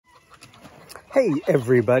Hey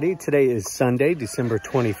everybody, today is Sunday, December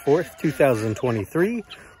 24th, 2023,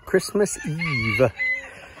 Christmas Eve.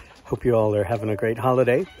 Hope you all are having a great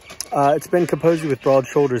holiday. It's Ben Capozzi with Broad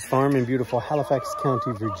Shoulders Farm in beautiful Halifax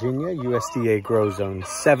County, Virginia, USDA Grow Zone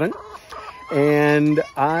 7. And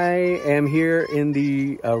I am here in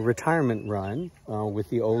the retirement run with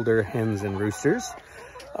the older hens and roosters,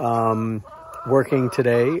 working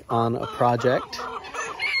today on a project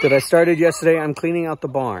that I started yesterday. I'm cleaning out the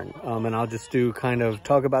barn, and I'll just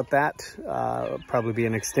talk about that. Probably be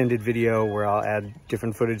an extended video where I'll add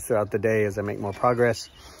different footage throughout the day as I make more progress.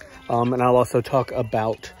 And I'll also talk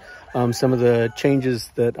about some of the changes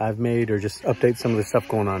that I've made, or just update some of the stuff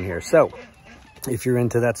going on here. So if you're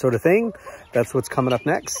into that sort of thing, that's what's coming up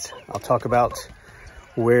next. I'll talk about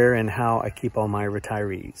where and how I keep all my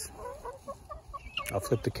retirees. I'll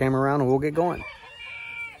flip the camera around and we'll get going.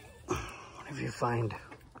 Whenever you find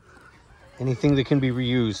anything that can be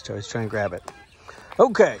reused, always try and grab it.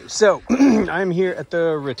 Okay, so I'm here at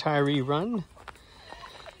the retiree run.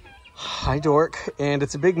 Hi, Dork. And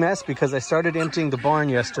it's a big mess because I started emptying the barn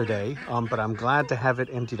yesterday, but I'm glad to have it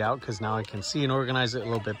emptied out because now I can see and organize it a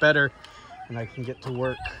little bit better, and I can get to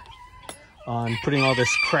work on putting all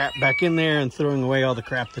this crap back in there and throwing away all the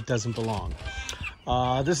crap that doesn't belong.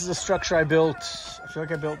 This is a structure I built. I feel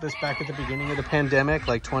like I built this back at the beginning of the pandemic,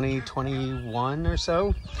 like 2021 or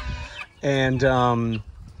so. And I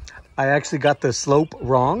actually got the slope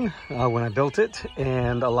wrong when I built it,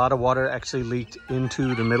 and a lot of water actually leaked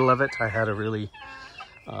into the middle of it. I had a really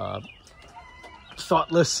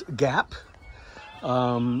thoughtless gap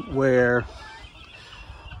where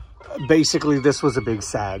basically this was a big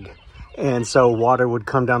sag. And so water would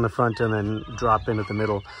come down the front and then drop into the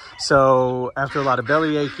middle. So after a lot of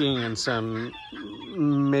belly aching and some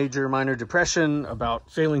minor depression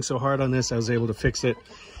about failing so hard on this, I was able to fix it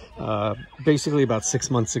basically about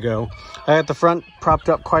 6 months ago. I had the front propped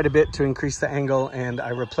up quite a bit to increase the angle, and I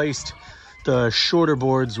replaced the shorter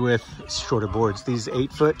boards with these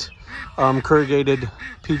 8-foot corrugated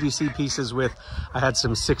PVC pieces with, I had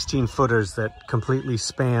some 16-footers that completely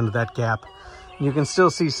spanned that gap. You can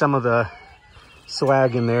still see some of the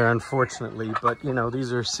swag in there, unfortunately, but you know,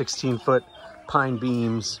 these are 16-foot pine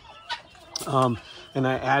beams. And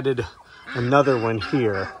I added another one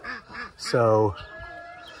here. So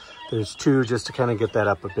there's two just to kind of get that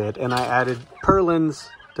up a bit. And I added purlins.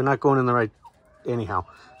 They're not going in the right, anyhow.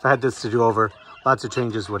 If I had this to do over, lots of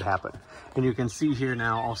changes would happen. And you can see here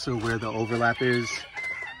now also where the overlap is.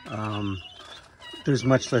 There's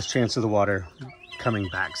much less chance of the water coming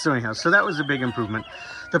back. So anyhow, so that was a big improvement.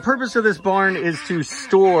 The purpose of this barn is to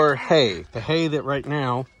store hay. The hay that right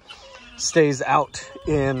now stays out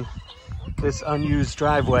in this unused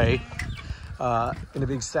driveway in a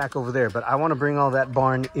big stack over there. But I want to bring all that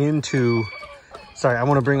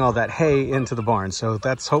bring all that hay into the barn. So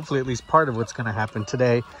that's hopefully at least part of what's going to happen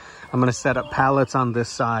today. I'm going to set up pallets on this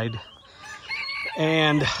side,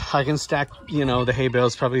 and I can stack, you know, the hay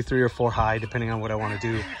bales probably 3 or 4 high, depending on what I want to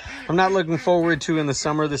do. I'm not looking forward to, in the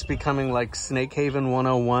summer, this becoming like Snake Haven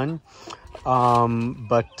 101.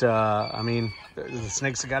 I mean, the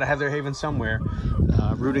snakes have got to have their haven somewhere.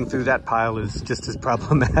 Rooting through that pile is just as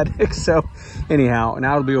problematic. So anyhow,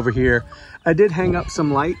 now it'll be over here. I did hang up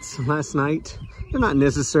some lights last night. They're not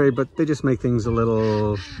necessary, but they just make things a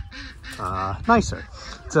little nicer.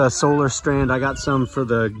 It's a solar strand. I got some for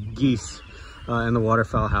the geese in the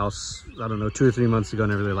waterfowl house, I don't know, 2 or 3 months ago,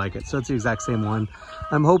 and I really like it. So it's the exact same one.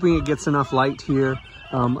 I'm hoping it gets enough light here.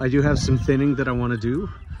 I do have some thinning that I want to do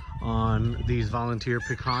on these volunteer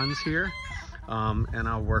pecans here. And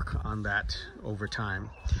I'll work on that over time.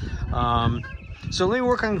 So let me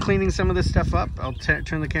work on cleaning some of this stuff up. I'll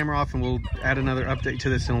turn the camera off and we'll add another update to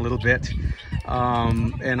this in a little bit.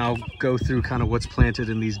 And I'll go through kind of what's planted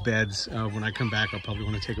in these beds. When I come back, I'll probably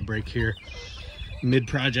want to take a break here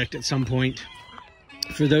mid-project at some point.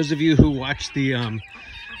 For those of you who watched the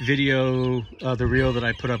video, the reel that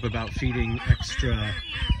I put up about feeding extra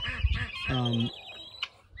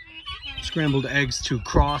scrambled eggs to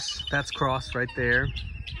Cross, that's Cross right there.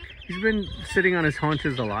 He's been sitting on his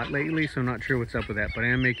haunches a lot lately, so I'm not sure what's up with that, but I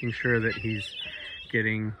am making sure that he's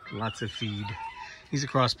getting lots of feed. He's a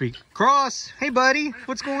Crossbeak. Cross, hey buddy,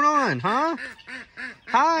 what's going on, huh?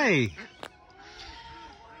 Hi.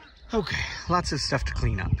 Okay, lots of stuff to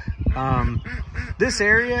clean up. This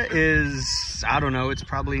area is, I don't know, it's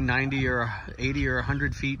probably 90 or 80 or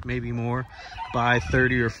 100 feet, maybe more, by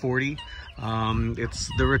 30 or 40. It's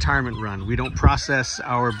the retirement run. We don't process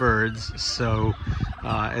our birds, so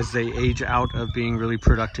as they age out of being really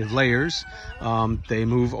productive layers, they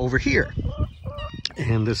move over here.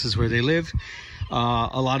 And this is where they live.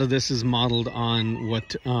 A lot of this is modeled on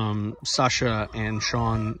what Sasha and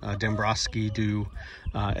Sean Dombrowski do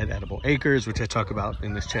at Edible Acres, which I talk about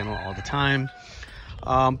in this channel all the time.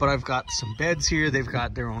 But I've got some beds here. They've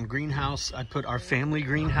got their own greenhouse. I put our family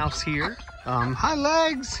greenhouse here. Hi,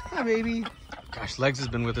 Legs. Hi, baby. Gosh, Legs has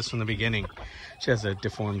been with us from the beginning. She has a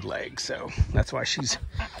deformed leg, so that's why she's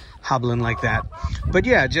hobbling like that. But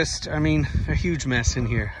yeah, just, I mean, a huge mess in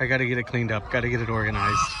here. I got to get it cleaned up, got to get it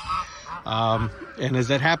organized. And as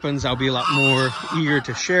that happens, I'll be a lot more eager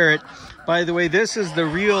to share it. By the way, this is the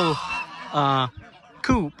real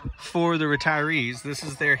coop for the retirees. This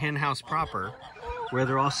is their hen house proper, where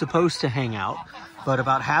they're all supposed to hang out, but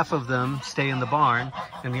about half of them stay in the barn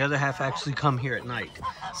and the other half actually come here at night.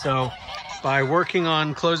 So by working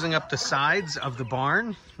on closing up the sides of the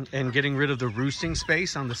barn and getting rid of the roosting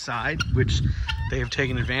space on the side, which they have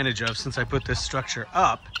taken advantage of since I put this structure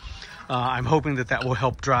up, I'm hoping that that will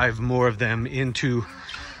help drive more of them into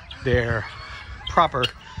their proper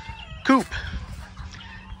coop.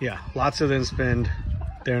 Yeah, lots of them spend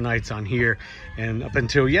their nights on here, and up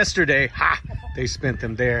until yesterday, they spent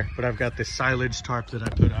them there. But I've got this silage tarp that I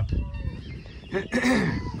put up.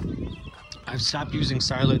 I've stopped using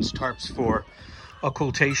silage tarps for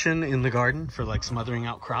occultation in the garden, for like smothering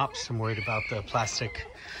out crops. I'm worried about the plastic,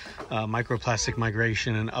 microplastic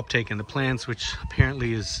migration and uptake in the plants, which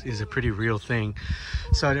apparently is a pretty real thing.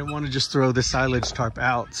 So I didn't want to just throw the silage tarp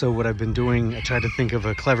out. So what I've been doing, I tried to think of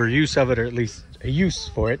a clever use of it, or at least a use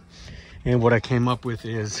for it. And what I came up with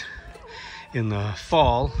is, in the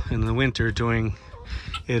fall, in the winter, doing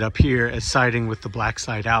it up here as siding with the black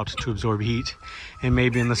side out to absorb heat. And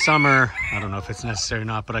maybe in the summer, I don't know if it's necessary or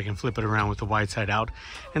not, but I can flip it around with the white side out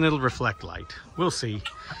and it'll reflect light. We'll see.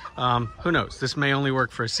 Who knows? This may only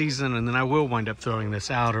work for a season, and then I will wind up throwing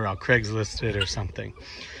this out, or I'll Craigslist it or something.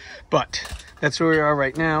 But that's where we are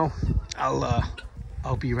right now.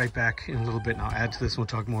 I'll be right back in a little bit, and I'll add to this and we'll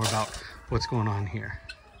talk more about what's going on here.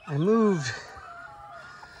 I moved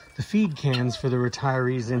the feed cans for the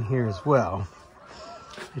retirees in here as well.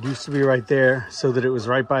 It used to be right there so that it was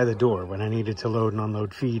right by the door when I needed to load and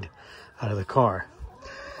unload feed out of the car.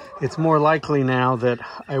 It's more likely now that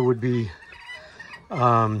I would be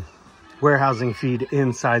warehousing feed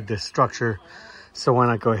inside this structure, so why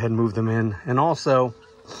not go ahead and move them in? And also,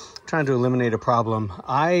 trying to eliminate a problem.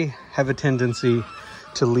 I have a tendency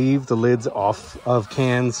to leave the lids off of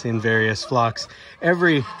cans in various flocks.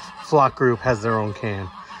 Every flock group has their own can.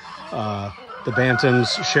 The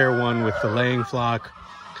Bantams share one with the laying flock.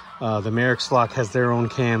 The Merrick's flock has their own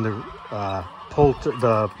can.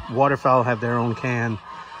 The waterfowl have their own can.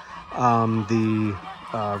 The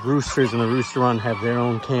roosters and the rooster run have their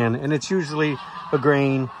own can, and it's usually a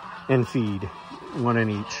grain and feed, one in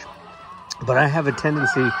each. But I have a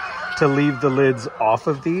tendency to leave the lids off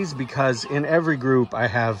of these because in every group I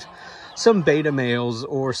have some beta males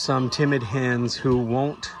or some timid hens who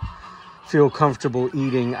won't feel comfortable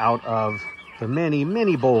eating out of the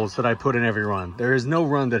many bowls that I put in every run. There is no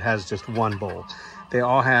run that has just one bowl. They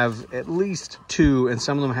all have at least 2, and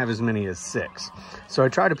some of them have as many as 6. So I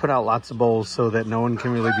try to put out lots of bowls so that no one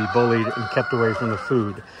can really be bullied and kept away from the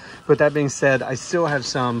food. But that being said, I still have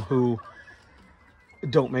some who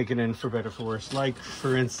don't make it in, for better or for worse. Like,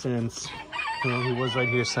 for instance, he was right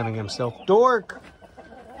here sunning himself. Dork!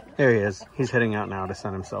 There he is. He's heading out now to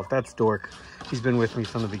sun himself. That's Dork. He's been with me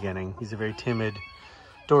from the beginning. He's a very timid,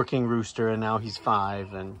 dorking rooster, and now he's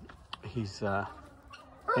 5, and he's, anyway,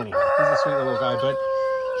 he's a sweet little guy, but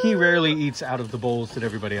he rarely eats out of the bowls that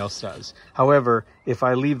everybody else does. However, if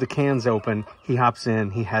I leave the cans open, he hops in,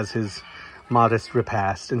 he has his modest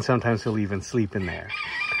repast, and sometimes he'll even sleep in there.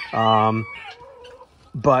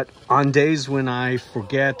 But on days when I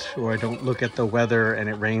forget, or I don't look at the weather and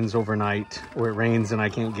it rains overnight, or it rains and I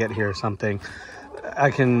can't get here or something,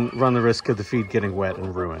 I can run the risk of the feed getting wet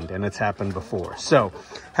and ruined, and it's happened before. So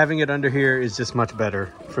having it under here is just much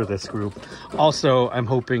better for this group. Also, I'm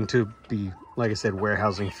hoping to be, like I said,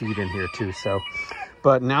 warehousing feed in here too. So,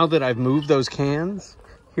 but now that I've moved those cans,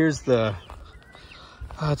 here's the,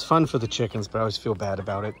 it's fun for the chickens, but I always feel bad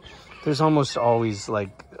about it. There's almost always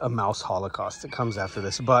like a mouse holocaust that comes after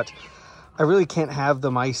this, but I really can't have the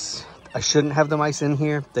mice. I shouldn't have the mice in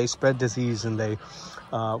here. They spread disease and they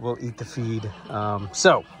will eat the feed.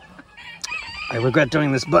 So I regret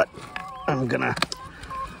doing this, but I'm gonna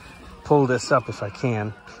pull this up if I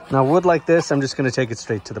can. Now wood like this, I'm just gonna take it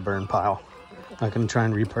straight to the burn pile. I'm not gonna try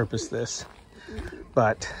and repurpose this,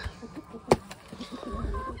 but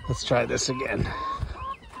let's try this again.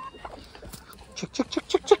 Chick, chick, chick,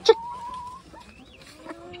 chick, chick, chick.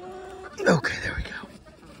 Okay, there we go.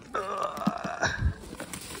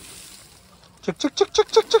 Chick, chick, chick, chick,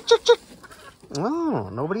 chick, chick, chick, chick. Oh,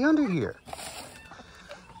 nobody under here.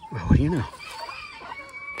 Well, what do you know?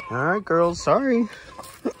 All right, girls, sorry.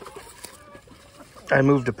 I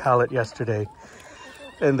moved a pallet yesterday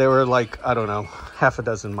and there were like, I don't know, half a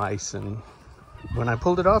dozen mice. And when I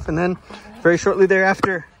pulled it off, and then very shortly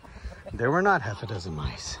thereafter, there were not half a dozen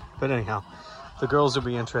mice. But anyhow, the girls will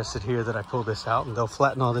be interested here that I pull this out, and they'll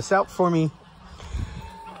flatten all this out for me.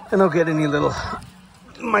 And they'll get any little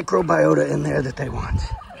microbiota in there that they want.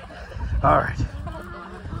 All right,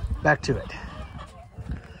 back to it.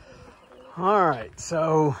 All right,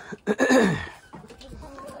 so I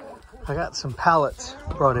got some pallets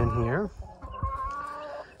brought in here.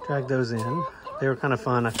 Drag those in. They were kind of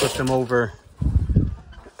fun. I flipped them over.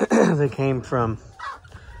 They came from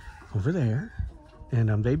over there,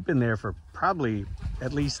 and they've been there for probably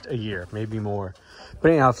at least a year, maybe more.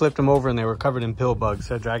 But anyhow, I flipped them over and they were covered in pill bugs,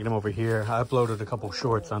 so I dragged them over here. I uploaded a couple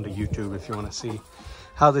shorts onto YouTube if you want to see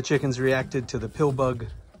how the chickens reacted to the pill bug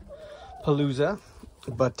palooza.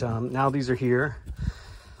 But now these are here.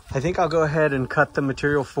 I think I'll go ahead and cut the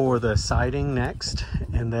material for the siding next,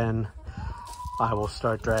 and then I will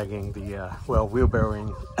start dragging the,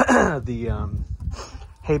 wheelbarrowing the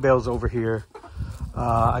hay bales over here.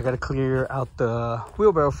 I got to clear out the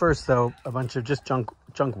wheelbarrow first, though. A bunch of just junk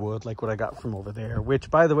wood, like what I got from over there, which,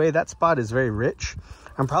 by the way, that spot is very rich.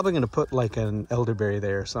 I'm probably going to put like an elderberry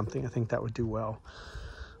there or something. I think that would do well.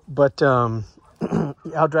 But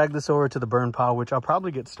I'll drag this over to the burn pile, which I'll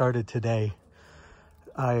probably get started today.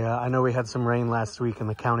 I know we had some rain last week and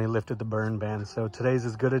the county lifted the burn ban, so today's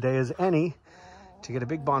as good a day as any to get a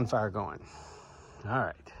big bonfire going. All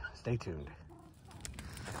right, stay tuned.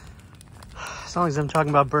 As long as I'm talking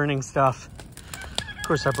about burning stuff, of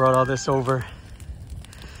course I brought all this over.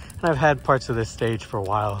 And I've had parts of this stage for a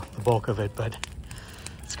while, the bulk of it, but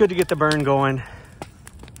it's good to get the burn going.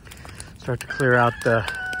 Start to clear out the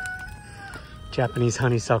Japanese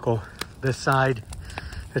honeysuckle. This side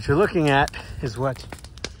that you're looking at is what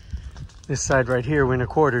this side right here, winter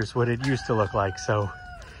quarters, what it used to look like. So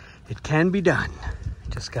it can be done.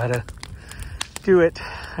 Just gotta do it.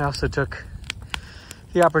 I also took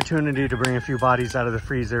the opportunity to bring a few bodies out of the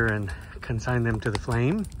freezer and consign them to the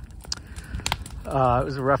flame. It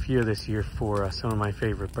was a rough year this year for some of my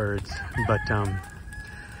favorite birds, but I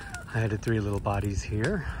added 3 little bodies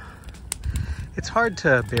here. It's hard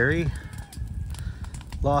to bury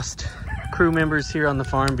lost crew members here on the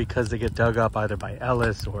farm because they get dug up either by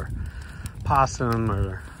Ellis or possum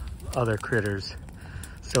or other critters.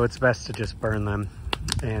 So it's best to just burn them,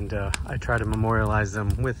 and I try to memorialize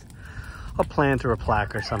them with a plant or a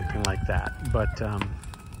plaque or something like that. But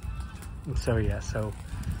so yeah, so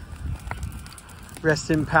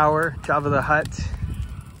rest in power, Java the Hutt,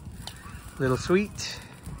 Little Sweet,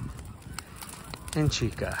 and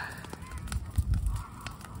Chica.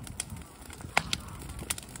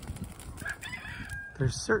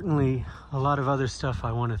 There's certainly a lot of other stuff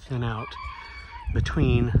I want to thin out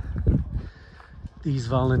between these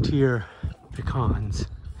volunteer pecans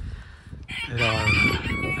that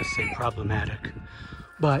are, let's say, problematic.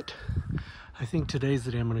 But I think today's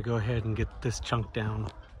the day I'm going to go ahead and get this chunk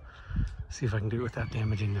down. See if I can do it without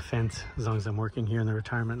damaging the fence, as long as I'm working here in the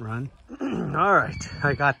retirement run. All right,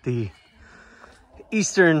 I got the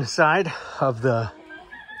eastern side of the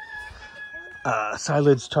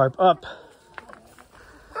silage tarp up.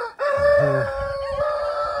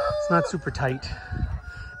 It's not super tight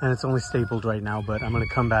and it's only stapled right now, but I'm going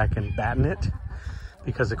to come back and batten it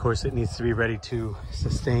because of course it needs to be ready to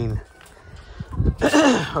sustain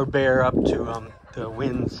or bear up to the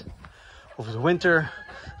winds over the winter.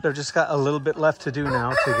 I've just got a little bit left to do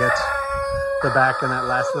now to get the back and that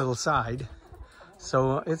last little side,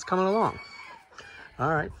 so it's coming along.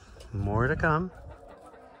 All right, more to come.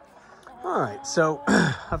 All right, so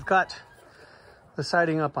I've got the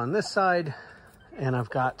siding up on this side, and I've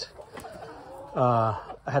got I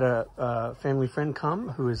had a family friend come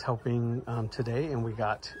who is helping today, and we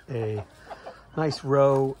got a nice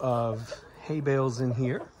row of hay bales in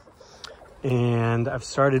here, and I've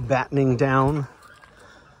started battening down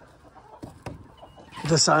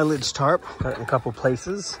the silage tarp. Got it in a couple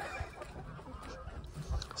places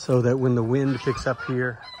so that when the wind picks up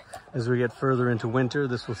here as we get further into winter,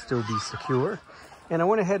 this will still be secure. And I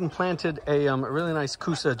went ahead and planted a really nice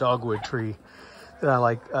Kusa dogwood tree that I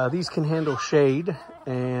like. These can handle shade,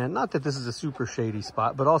 and not that this is a super shady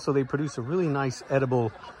spot, but also they produce a really nice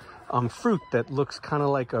edible fruit that looks kind of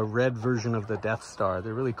like a red version of the Death Star.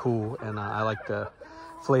 They're really cool, and I like the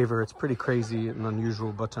flavor. It's pretty crazy and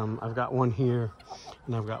unusual, but I've got one here,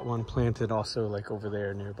 and I've got one planted also like over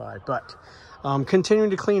there nearby. But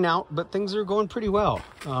continuing to clean out, but things are going pretty well.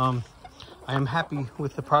 I I am happy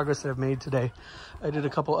with the progress that I've made today. I did a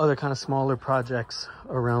couple other kind of smaller projects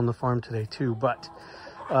around the farm today too, but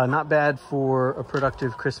not bad for a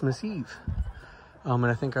productive Christmas Eve. And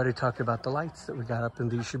I think I already talked about the lights that we got up,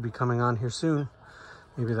 and these should be coming on here soon.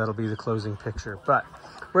 Maybe that'll be the closing picture. But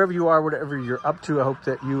wherever you are, whatever you're up to, I hope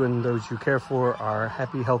that you and those you care for are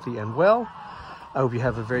happy, healthy, and well. I hope you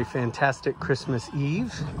have a very fantastic Christmas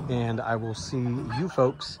Eve, and I will see you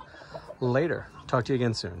folks later. Talk to you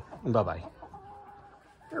again soon. Bye-bye.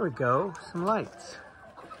 There we go, some lights.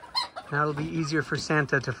 Now it'll be easier for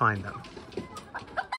Santa to find them.